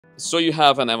So you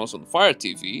have an Amazon Fire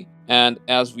TV, and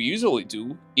as we usually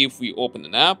do, if we open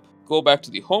an app, go back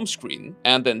to the home screen,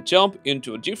 and then jump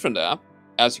into a different app,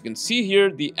 as you can see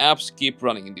here, the apps keep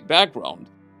running in the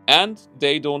background, and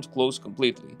they don't close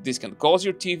completely. This can cause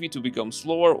your TV to become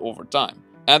slower over time.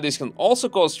 And this can also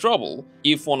cause trouble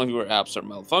if one of your apps are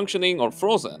malfunctioning or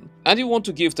frozen, and you want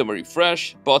to give them a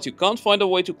refresh, but you can't find a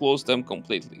way to close them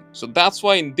completely. So that's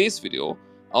why in this video,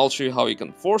 I'll show you how you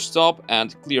can force stop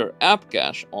and clear app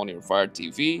cache on your Fire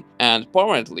TV and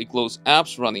permanently close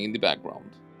apps running in the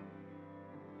background.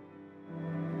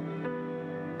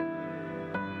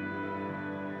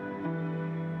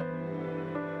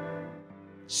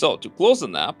 So to close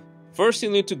an app, first you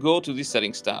need to go to the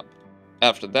Settings tab.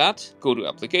 After that, go to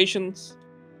Applications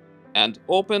and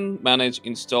open Manage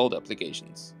Installed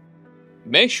Applications.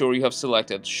 Make sure you have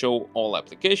selected Show All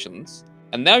Applications,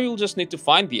 and now you'll just need to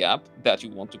find the app that you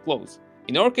want to close.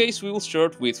 In our case, we will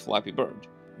start with Flappy Bird.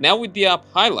 Now with the app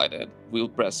highlighted, we'll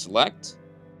press Select,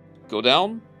 go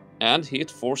down, and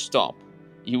hit Force Stop.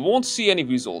 You won't see any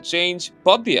visual change,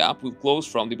 but the app will close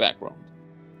from the background.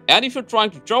 And if you're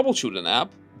trying to troubleshoot an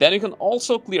app, then you can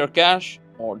also clear cache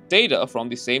or data from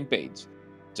the same page.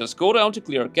 Just go down to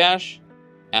Clear Cache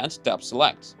and tap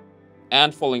Select.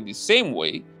 And following the same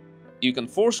way, you can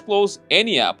force close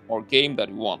any app or game that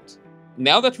you want.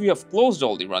 Now that we have closed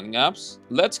all the running apps,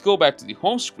 let's go back to the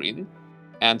home screen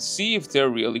and see if they're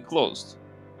really closed.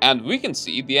 And we can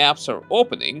see the apps are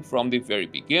opening from the very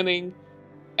beginning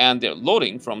and they're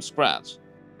loading from scratch.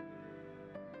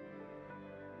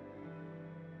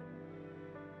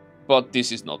 But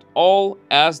this is not all,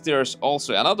 as there's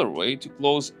also another way to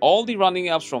close all the running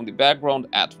apps from the background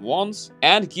at once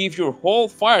and give your whole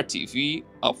Fire TV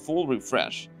a full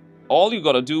refresh. All you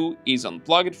gotta do is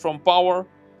unplug it from power,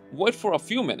 wait for a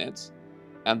few minutes,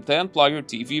 and then plug your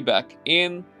TV back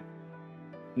in.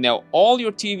 Now all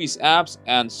your TV's apps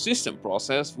and system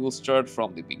process will start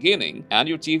from the beginning, and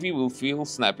your TV will feel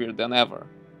snappier than ever.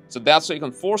 So that's how you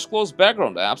can force close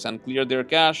background apps and clear their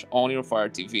cache on your Fire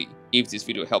TV. If this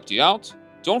video helped you out,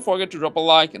 don't forget to drop a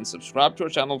like and subscribe to our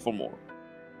channel for more.